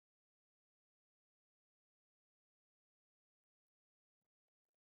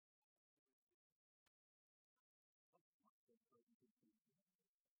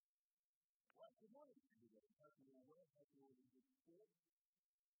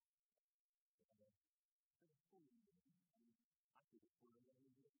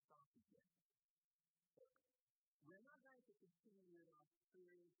continue in our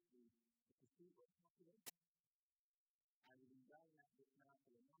series, the pursuit of happiness. And we've been going at this now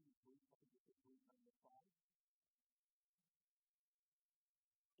for a number of weeks. I think it's week number 5.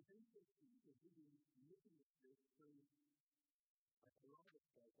 It's interesting because we've been looking at this through a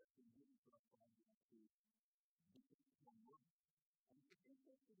kaleidoscope that's been given to us by the different world. And it's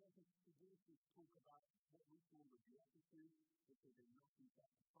interesting as we begin to talk about what we call the Beatitudes, which is in Matthew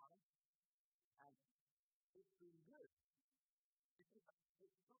chapter 5. And it's been good. It's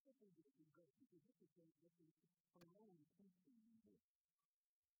probably been good because this is phenomenal teaching in here.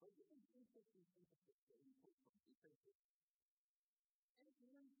 But this is interesting emphasis that we put from it. It says this. As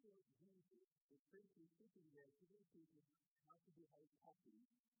one says Jesus is simply sitting there giving people how to behave properly,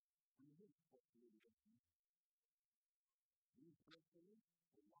 and this is what's really happening. These blessings,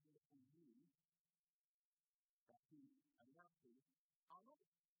 the wonderful news that he announces, are not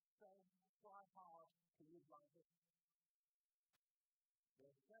saying try hard to live like this.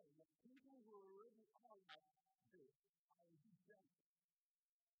 They're saying that people who already are like this are in good shape.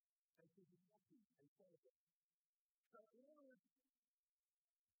 They should be happy and celebrate. So in other words,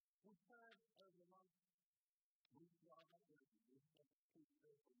 we've heard over the months, we've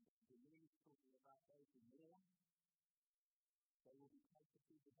the news talking about those who mourn. They will be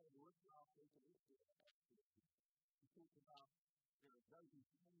comforted. The whole work last week and this year. We talked about those who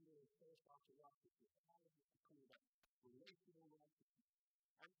come there first after righteousness. How is it to call that? Relational righteousness.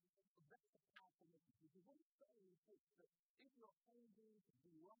 And that's a powerful message. Because what it's saying is this, that if you're hungry to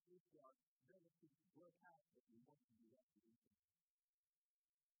be right with God, then it should work out that you want to be right with Him.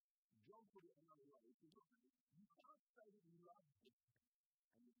 John put it another way. He said, you can't say that you love Him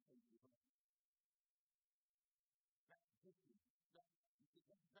and you hate Him. That's different.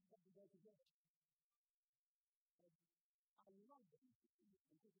 That doesn't go together. I love that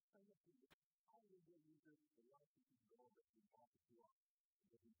because it's so much of it. I will give you the righteousness of God that we offer to us.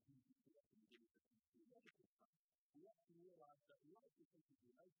 That we choose to us and give it to negative stuff. We have to realize that righteousness is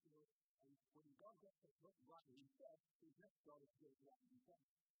relational, and when God gets us not right with Himself, His next God is doing right with Himself.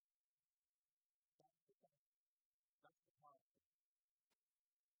 That's the fact. That's the power.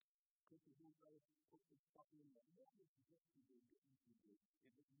 Because we always put this stuff in there. What we suggest to do, get you to do,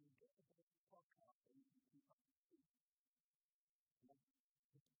 is that you get the podcast and you can keep up to speed.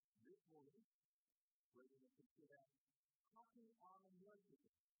 This morning, we're going to consider happy are the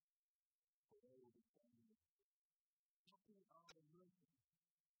merciful. For they will be found. Happy are the merciful.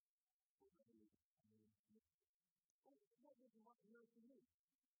 For they will be found. What does mercy mean?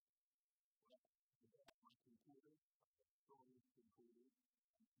 Well, the Bible concluded, the story is concluded,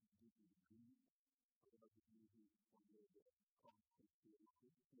 and this is Greek. For those of you who want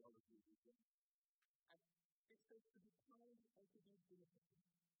to know the concept of theology, and it says to be kind and to be beneficent.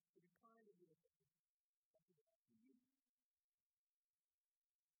 To be kind and beneficent.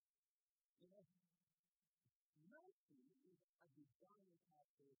 That's what it actually means. Mercy is a divine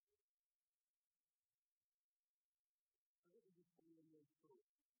characteristic. So let me just tell you a little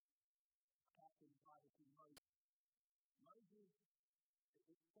story. Captain Titus and Moses. Moses,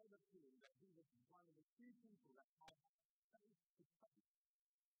 it's said of him that he was one of the few people that had face-to-face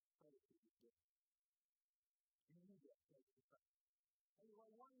fellowship with God. He knew that face-to-face. Anyway,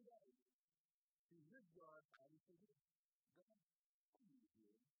 one day, he lived God and he said, God, what are you doing?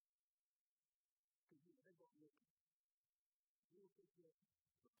 Because they got wicked. Real situation.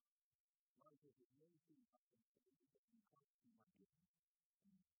 Moses has never seen something so that you can't see my goodness.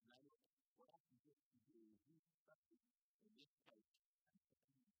 Now look, what I suggest you do is you study in this case and continue to study my glory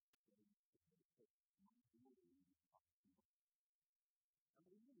is possible.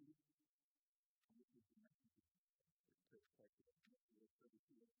 And we read, and this is the message of the church text of Exodus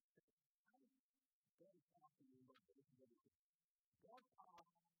 32, how God is passing in love, but this is what it is. God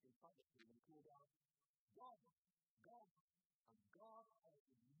passed in front of him and called out, God, God, a God of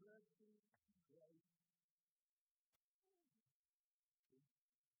mercy and grace.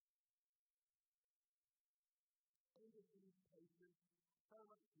 Endlessly patient, so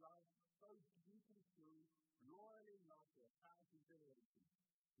much love, so deeply true, loyal in love to 1,000 generations,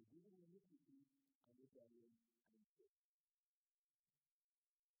 forgiving iniquity and rebellion and sin.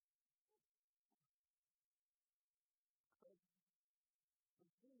 So, the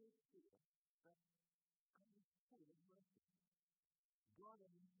thing is here that God is full of mercy. God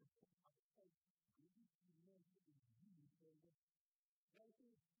is faith, grace and mercy is used for this. Now,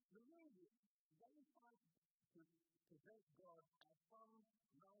 see, the movie, they try to present God as some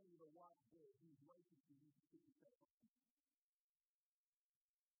man with a white beard who's waiting for you to pick yourself up.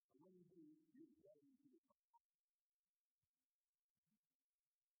 And when you do, you go into the fire.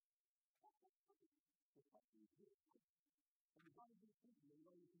 The fact is this.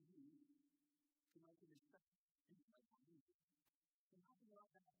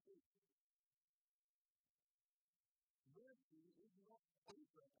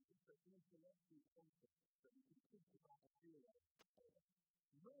 mercy concept that we can think about and realize.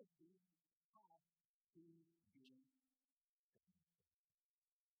 Mercy has to be demonstrated.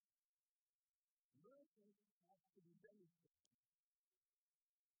 Mercy has to be demonstrated.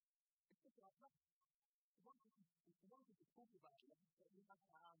 It's just like that. It's one thing to talk about it, but we have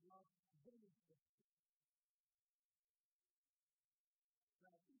to have love demonstrated.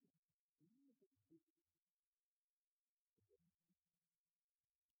 Now, think about it. When you look at this,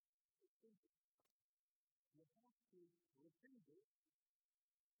 it's simple.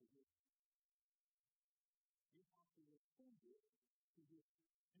 You have to receive it to give.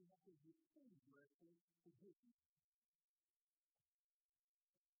 You have to receive it to give. You have to receive mercy to give.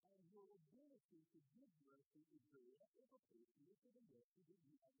 And your ability to give mercy is directly proportional to the mercy that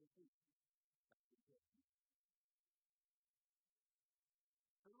you have received. That's the question.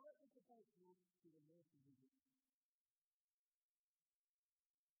 Directly proportional to the mercy you receive.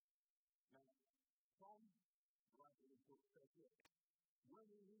 Now, from the Bible report says this, when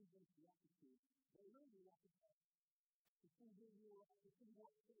we read this gratitude, they really like to see who you are, to see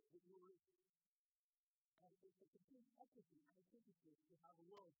what state that you're in. And it's a complete opposite antithesis to how the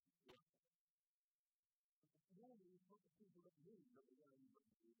world works. Normally, it's not the people that move that are going to be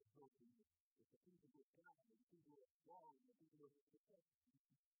the broken. It's the people who are down, the people who are wrong, the people who are protected.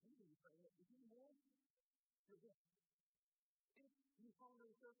 You can say, if you want, you're blessed. If you find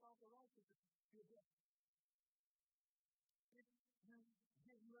yourself after righteousness, you're blessed. If you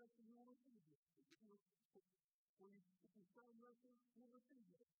give mercy, you will receive it. If you show mercy, you will receive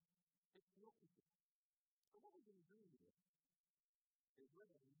it. It's the opposite. So what we're going to do here is we're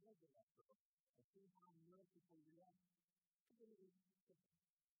going to measure ourselves and see how merciful we are. We're going to be simple.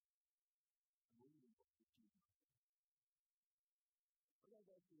 And we're going to go to Jesus. We're going to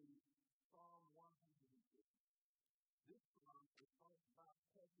go to Psalm 106. This psalm is about a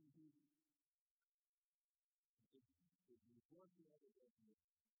person who is rejoicing over their goodness.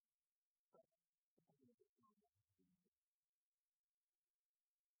 So, I'm going to go to Psalm 106.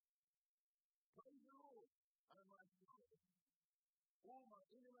 Praise the Lord, O my soul. All my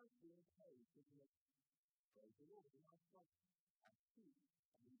innermost being praise His name. Praise the Lord, O my soul. And see,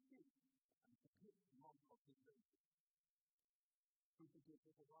 and repeat, and forget none of His mercy. Who forgives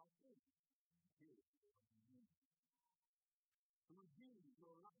us of our sins, and heals our disease. Who redeems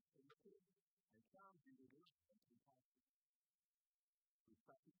your life from the pit, and crowns you with love and compassion. Who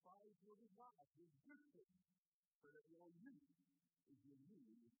satisfies your desires with good things, so that your youth is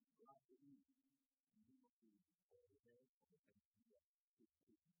renewed like the evening. And you will see all the hair of the face of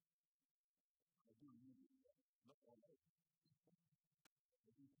the earth. I do need it, not all of it.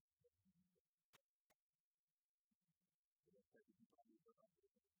 I do need it. But I said, if you try to do it,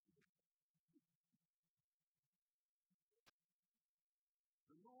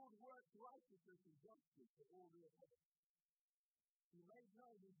 the Lord works righteousness and justice for all the earth. He made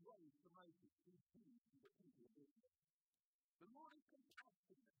known His ways to Moses, His deeds to the people of Israel. The Lord is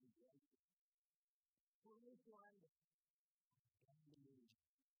compassionate and gracious. For He is your anger.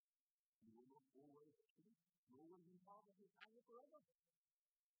 He will not always keep, nor will He harden His anger forever.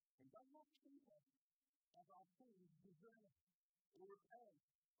 And does not treat us as our sins deserve, or repay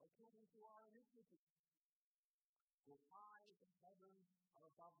according to our iniquity. For high as the heavens are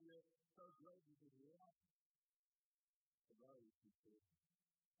above the earth, so great is His love for those who fear Him.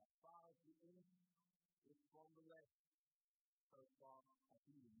 As far as the east is from the west, so far as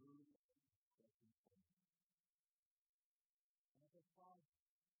He removed transgression from us. And as far as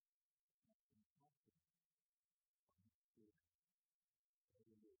compassion on His spirit, so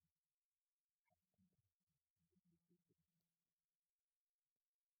the Lord has compassion on His people.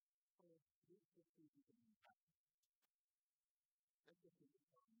 So this is the people of God. Let's just look at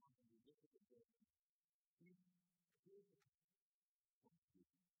Psalm 100. Look at the verse.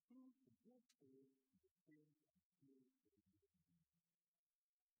 Who forgives the sins and heals the disease.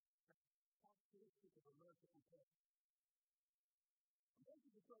 That's characteristic of a merciful person. A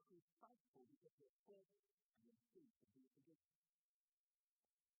merciful person is thankful because they're full and they're free to be forgiven.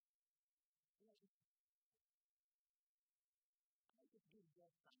 I just give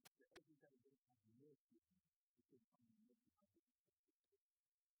God thanks that every day they have mercy because I'm merciful.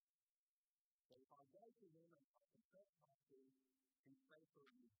 So if I go to Him and I confess my sins, He's faithful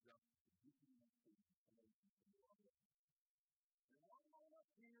and He's just to give me my sins and make me from the other. And I may not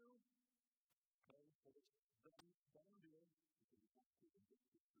feel very full, don't do it because it's not good and it's good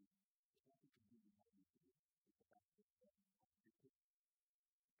food. It's not good to do what you need to do. It's the best thing that you have to do.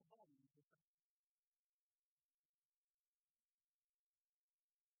 The body is the best.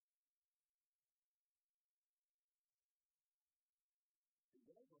 It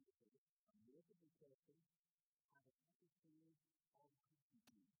goes on to say, I'm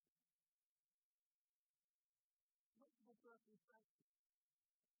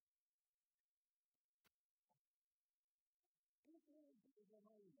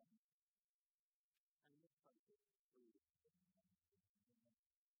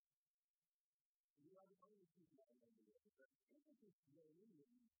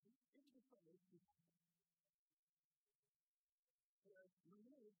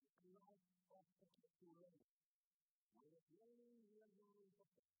raining, we have no room for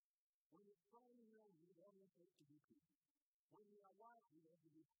faith. When it's raining, we don't want faith to be peace. When we are white, we want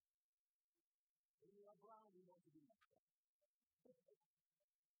to be white. When we are brown, we want to be black.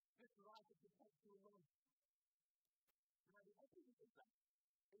 This life is perpetual love. Now, the opposite of that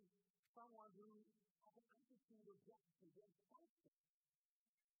is someone who has an attitude of justice against culture.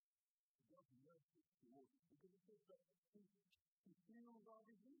 God's mercy towards us, because it says that he feels our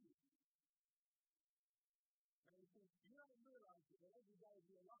disease. And he says, you haven't realized that every day of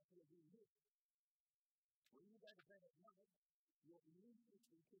your life you're being hit. When you go to bed at night, your immune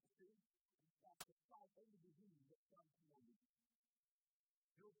system kicks in and starts to fight any disease that comes toward you.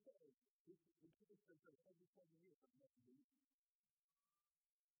 Your cells, which is every 7 years, have not been.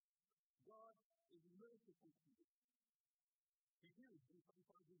 God is merciful to you. He heals you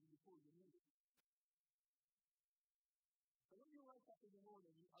sometimes even before you need it. So when you wake up in the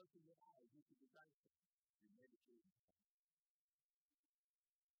morning, you open your eyes, you see the daytime, you meditate.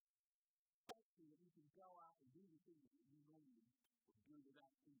 Hopefully that you can go out and do the things that you normally would do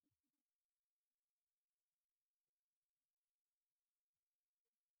without thinking.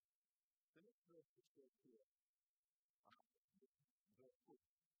 The next verse is says here, verse 4.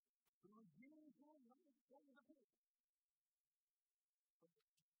 Who redeems your life from the pit. Take a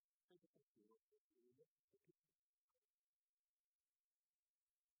picture of the pit. The pit is a place of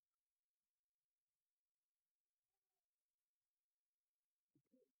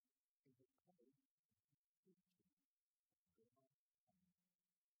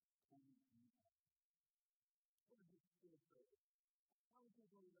teaching God and pulling you out. What does this illustrate? How many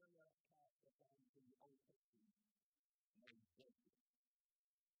people remember that character found in the Old Testament named David?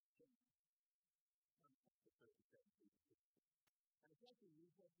 Chapter 37. And it's actually an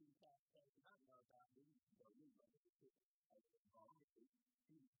interesting character. If you don't know about him, you don't read about it.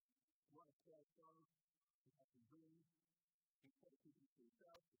 He's one of 12 sons. He had some dreams. He tried to keep them to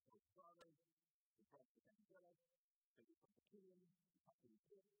himself. He told his brothers. His brothers became jealous. They tried to kill him. He cut him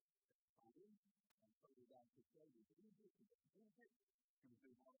short. Found him. And so he down to slavery to Egypt. He got to Egypt. He was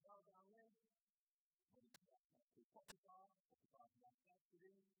doing all well down there. When he got back to Potiphar got back to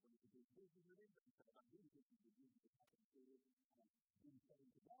him. When he could do business with him. But he said, I don't do business with you because I can do it. And didn't tell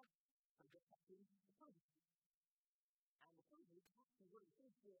him to God. So he got back to the prison. And the prison is actually what it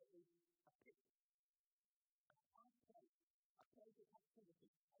is there is a pit. A hard place. A place of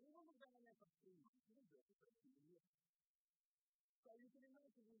activity. And he wasn't down there for 3 months. He was there for 13 years. So you can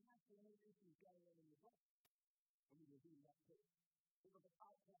imagine he had some more issues going on in his life when he was in that pit. It was a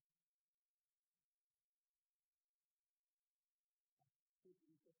hard place. It's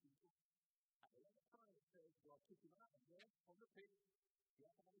interesting to at the other time it says, God took him out of there from the pit, he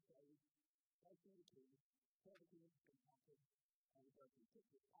had to have a grave, go through the king, tell the king what's going to happen, and he goes to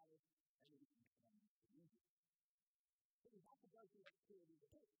the palace, and then he can come to Egypt. But he had to go through that period in the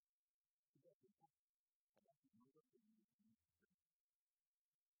pit to get to the palace. And that's another thing you can do.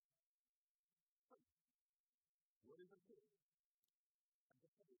 So, what is a pit? And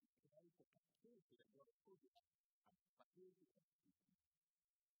just say, it's a place of activity that God has put you in. But here's the question.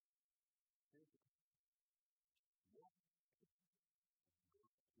 Here's the question. What pit has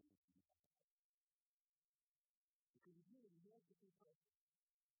God pulled you out of? Because if you're a merciful person,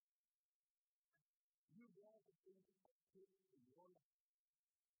 you want to think of pits in your life.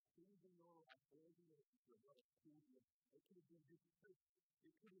 Things in your life, all the ways that God has pulled you. It could have been depression.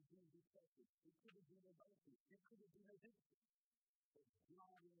 It could have been depression. It could have been adultery. It could have been addiction. But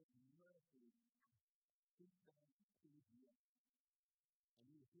God in His mercy sits down and pulls you out. And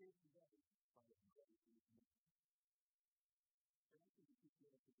you're here today by the grace of His mercy. And I think it's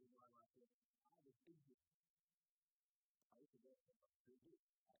interesting in my life that I was Egypt. I used to go to a visit.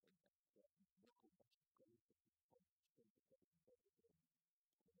 I had that local Dutch place that was called Central Coast of Belgium.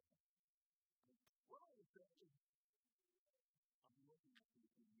 What I was saying, I've been working with you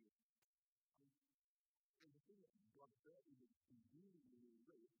for years. And the thing that God said is that He really, really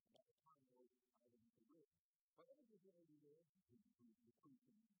lived at the time I was in the room. But I was just really there to recruit him.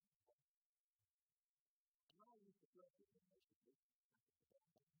 And I used to flirt with him, basically.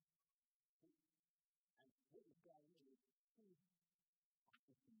 And what was going on is, I was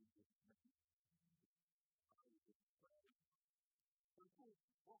just messy. I was just praying. But of course,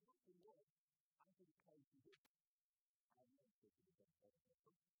 what happened was, as it came to this, I had no idea to the best of it.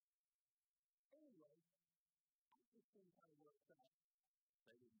 Anyway, as this thing kind of worked out,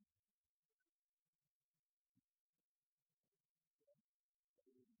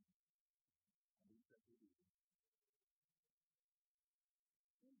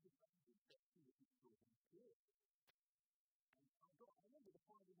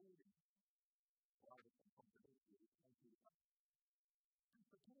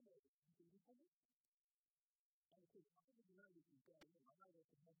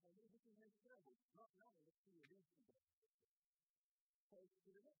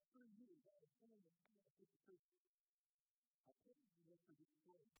 understand the power of this truth. I put it in this to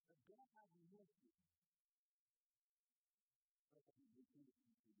display that God has mercy. That's what we do to you.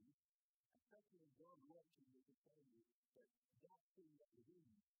 Especially when God loves you to tell you that that thing that was in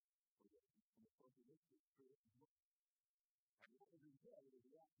you for you, and the person with you, spirit is not. And what was in there was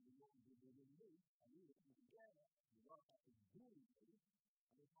actually what was within me, and we were coming together, and God has to do me, and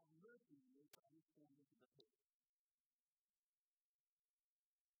we have mercy on me to understand this is a pit.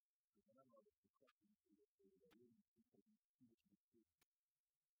 Because I know it's the question for you, so you're really because you see what you see.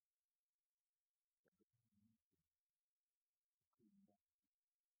 That the mercy is clean back.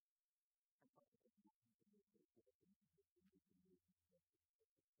 I'm talking about the mercy of the Lord, and the mercy of the Lord.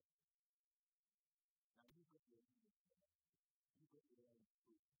 Now, you got your own mercy. You got your own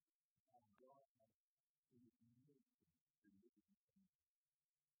truth. And God has, in His mercy, delivered you from it.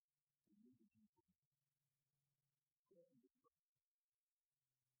 Delivered you from it. Certain destruction.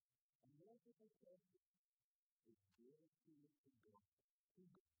 A merciful person is very curious to God. To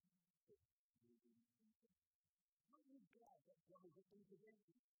God. Not with God that God is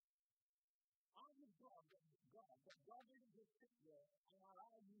intervention. I'm with God that God didn't just sit there and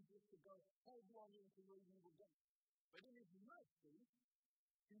allow you just to go hold on into where you were going. But in His mercy,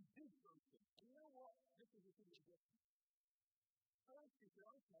 He did something. And you know what? This is the thing that gets me. First, He said,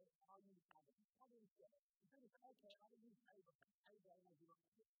 okay, I'll use Abraham. How did He say it? He said, okay, I'll use Abraham. Abraham was not.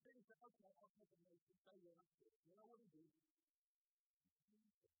 Then He said, okay, I'll take a nation. Say you're not good. You know what He did?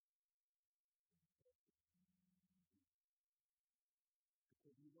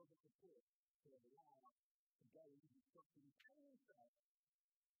 Because He wasn't prepared to allow to go into something He came Himself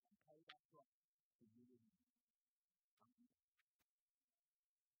and pay that price for you and me.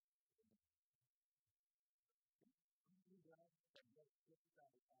 You guys, that just started on the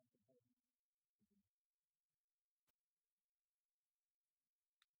heaven.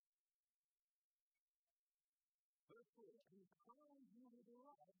 Verse 4, He crowns you with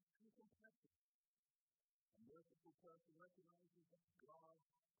love and compassion. A merciful person recognizes that God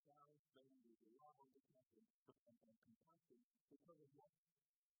crowns them with love and compassion because of what?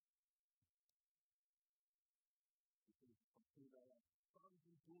 Because of who they are. Sons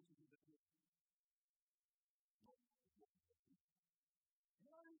and daughters of the King.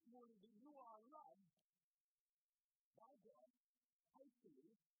 Know this morning that you are loved by God,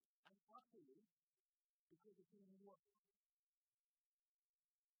 totally and utterly, because of who you are.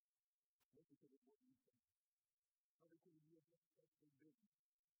 Not because of what you say. Not because of your successful business.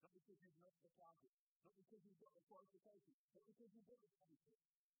 Not because you've met the target. Not because you've got the qualifications. Not because you've got the status.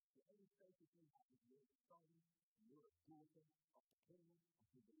 The only status you have is you're a son and you're a daughter of the King,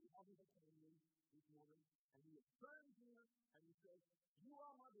 and He beloved the King this morning, and He affirms you, and He says, you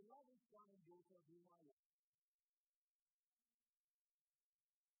are my beloved son and daughter whom I love.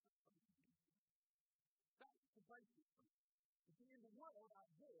 That's the basic thing. You see, in the world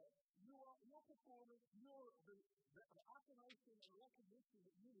out there, your performance, the affirmation and recognition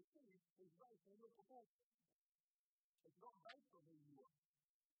that you receive is based on your performance. It's not based on who you are.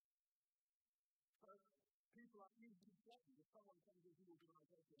 So, people are easily threatened. If someone comes into your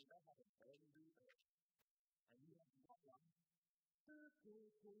organization and they have a MBA, and you have not one,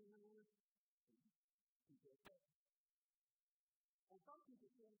 people are threatened. And some people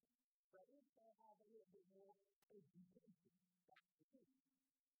think that if they have a little bit more education, that's the thing.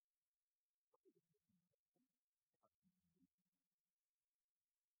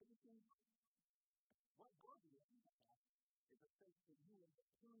 What God is looking at is a sense that you are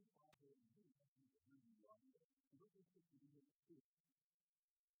approved by Him and He has you who you are. He doesn't think you in the spirit.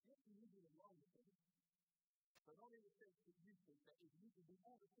 Yes, you need to along with Him, but not in the sense that you think that if you can do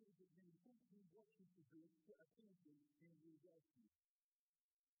all the things that you think He wants you to do to achieve Him, He will bless you.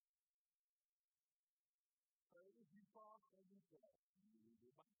 So if you fast and you pray, you read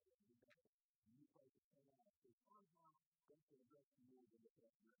your Bible every day, you pray for 10 hours, so somehow God's going to bless you more than the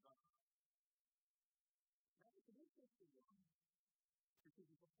person that doesn't. Now, it's an interesting one,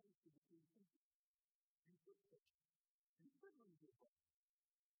 because it's opposed to the two things. You could read your Bible.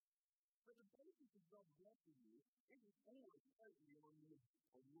 But the basis of God blessing you isn't always totally on your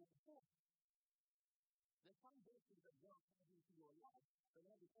performance. There's some blessings that God has into your life that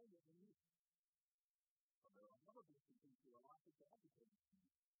are dependent on you. But there are other blessings into your life that are dependent on you.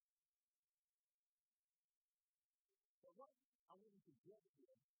 But what I want you to get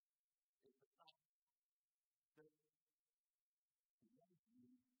here is the fact that He loves you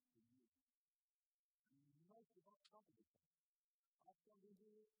for you. And most of us struggle with that. I struggle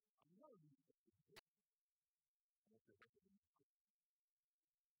with it. I know you struggle with it. And I said, that's what we do.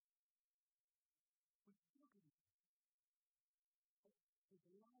 We struggle with it. His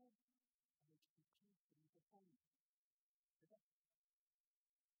love and His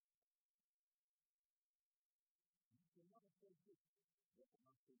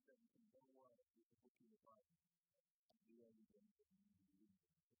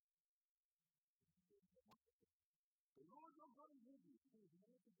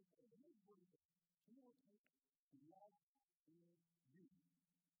will take love in you.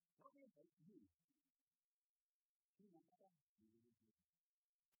 Not in you. He will craft you in his love.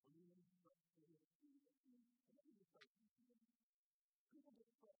 When you instruct him, and let me just say something. People get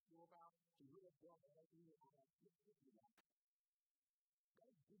stressed about the will of God and making it about that.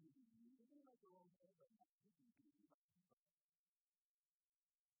 God's bigger than you. You're going to make your own plan, but not bigger than you.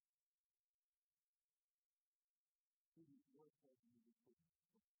 He is worth taking you to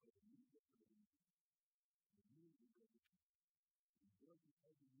the new different. The new different. He's worth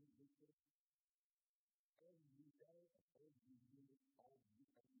taking you to the every day, every minute, every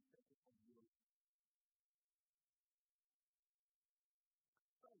second of your life.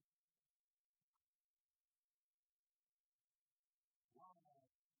 Faith. Why? Why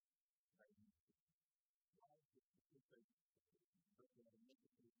is it because they make it to the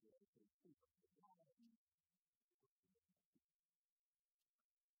why?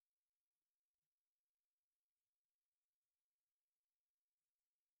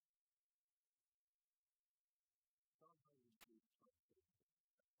 Somehow we do something.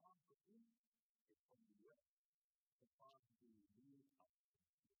 The prophecy is from the West. The prophecy is really up.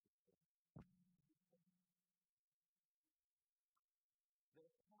 The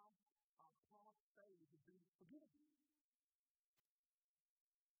account of past failure to be forgiven.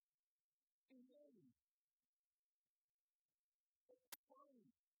 Engaged.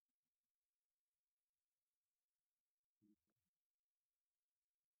 Explained.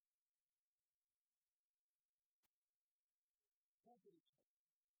 Confidence. Because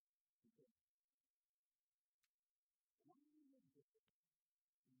when you live different,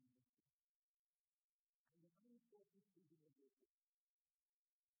 and the only person who can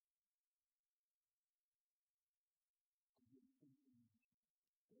live different,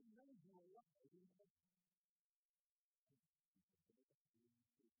 it knows you are alive in heaven.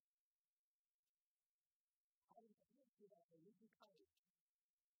 I was thinking about a little college.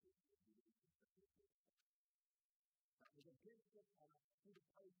 That was a big step to the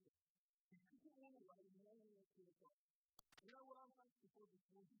person. He took it all away and no one else to the top. You know what I'm thankful for this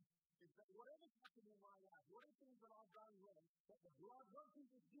morning? Is that whatever's happened in my life, whatever things that I've done wrong, that the blood, what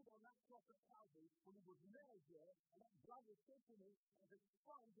Jesus did on that cross at Calvary, when he was nailed there, and that blood was shed for me, as a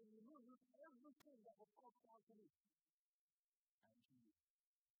sponge and removed everything that was passed down to me. And to you.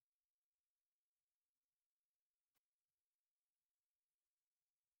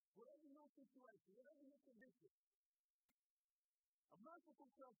 Whatever your situation, whatever your condition, a merciful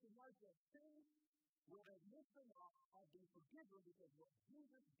person knows that things where they've missed the mark have been forgiven because what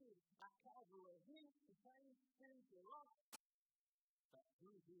Jesus did at Calvary, where he became sin to us, that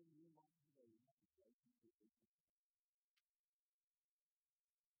through him you might be able to take you to the kingdom.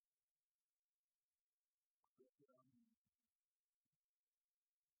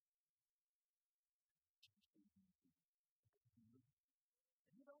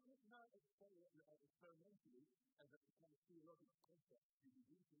 And you don't just know experimentally as a kind of theological concept, you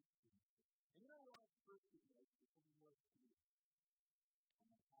begin to experience it. And you know what first it was, it's probably more to do.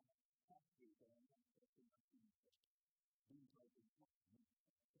 And I have pastors that I'm not expecting my students to be like in something,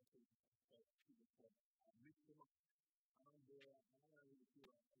 especially people said, I mixed them up. I'm there, I don't really feel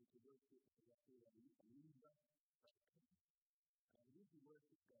like I need to worship because I feel like I need to leave that. And I begin to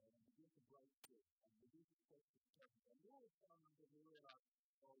worship God, and I begin to break through, and I begin to take the steps. And all the time I'm going to realize,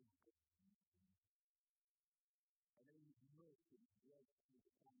 oh, and then you mercy and grace through the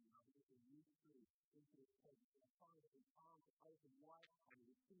time, and I begin to move through into the place, and I find that his arms are open wide, and he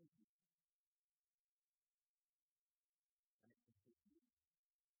receives me.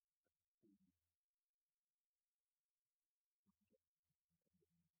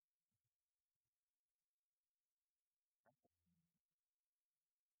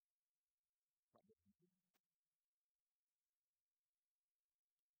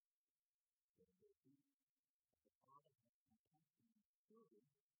 And it's completely free. The Father has compassion on children,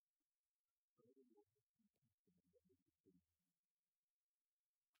 so the Lord has compassion on those who sin.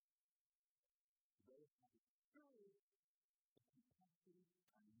 They have experienced the compassion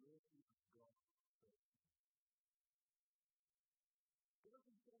and mercy of God first. God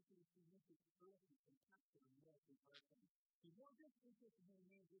himself is significant mercy, compassion, and mercy first. He's not just interested in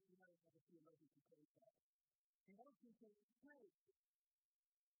me just to know how to feel like he can take that. He wants you to experience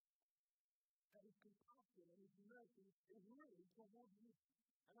that his compassion and his mercy is really towards you.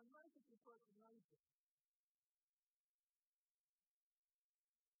 And I'm not just a person knows it.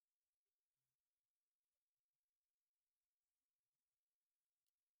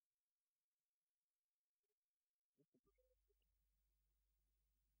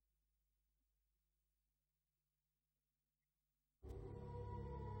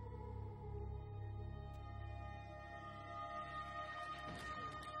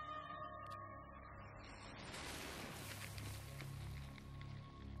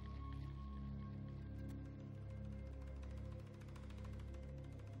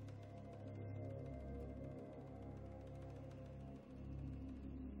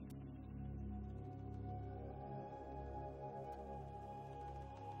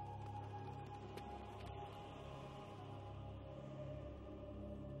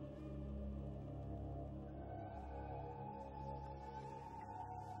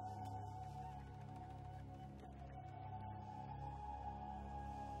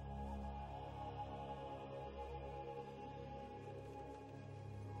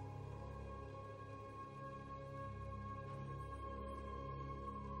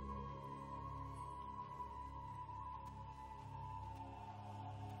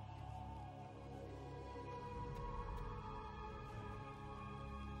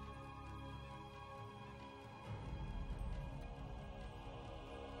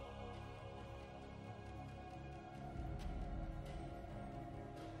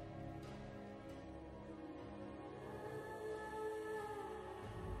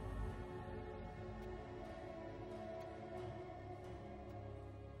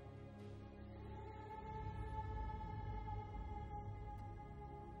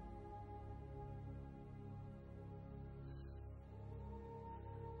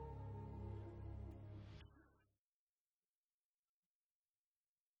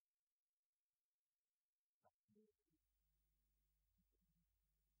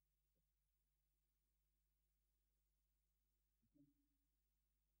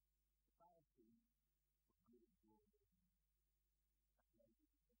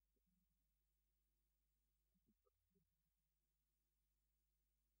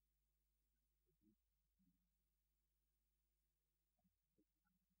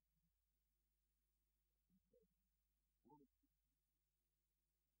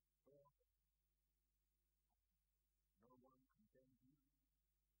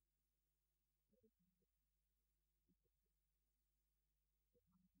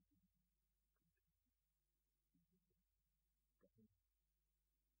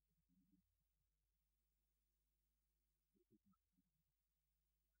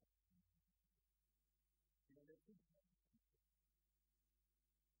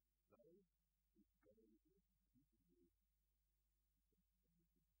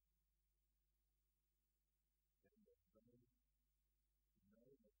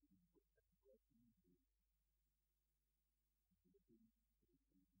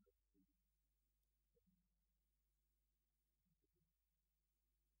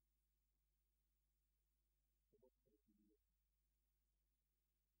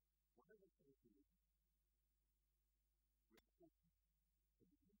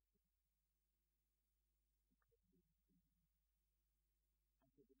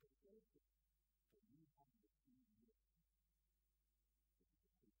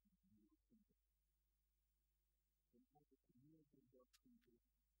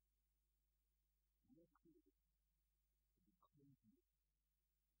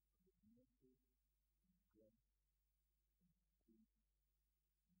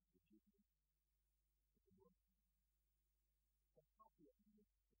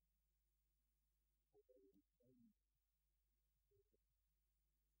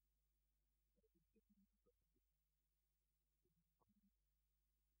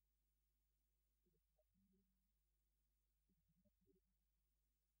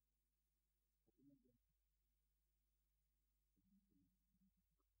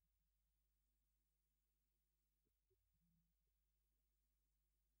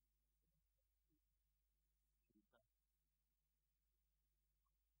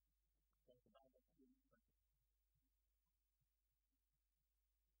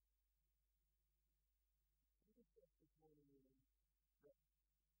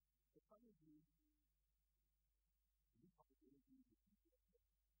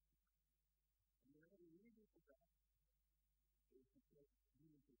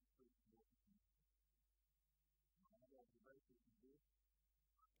 this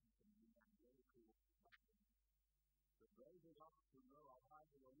can be evangelical background. But those of us who know our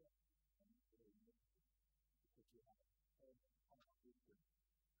Bible are less and very limited because we have head on our wisdom.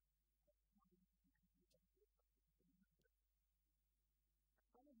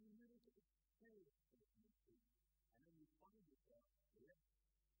 Some of you really get experience for this mystery, and then you find yourself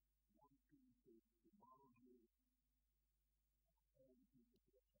wanting to demand you and people to the church.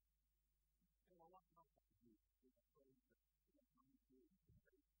 And a lot of that is with a phrase that comes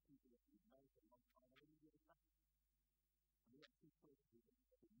to people that we've known for a long time, and then you get a fact. And we have two places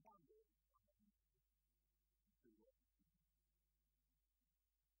that we wonder to work.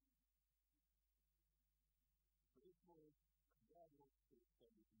 But this morning, God wants to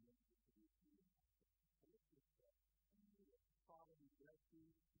extend his mercy to you. So let's just pray. Father, we bless you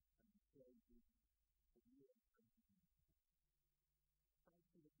and we praise you for you and for you. Thank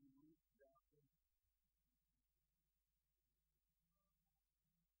you that you reached out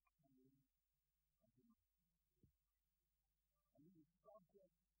and you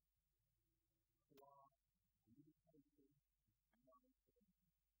subject to our limitation and our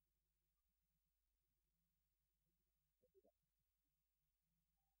infirmity.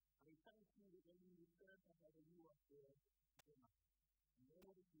 And we thank you that when you return to heaven, you are there in us. More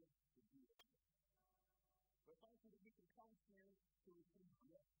than you have to do it. But thank you that we can come here to receive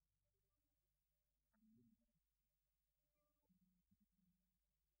rest.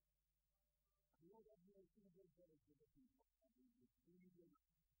 Lord, as we receive your grace for the people, and we receive your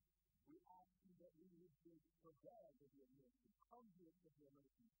mercy, we ask you that we would be prepared with your mercy, conduits of your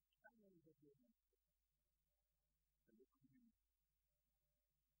mercy, channels of your mercy.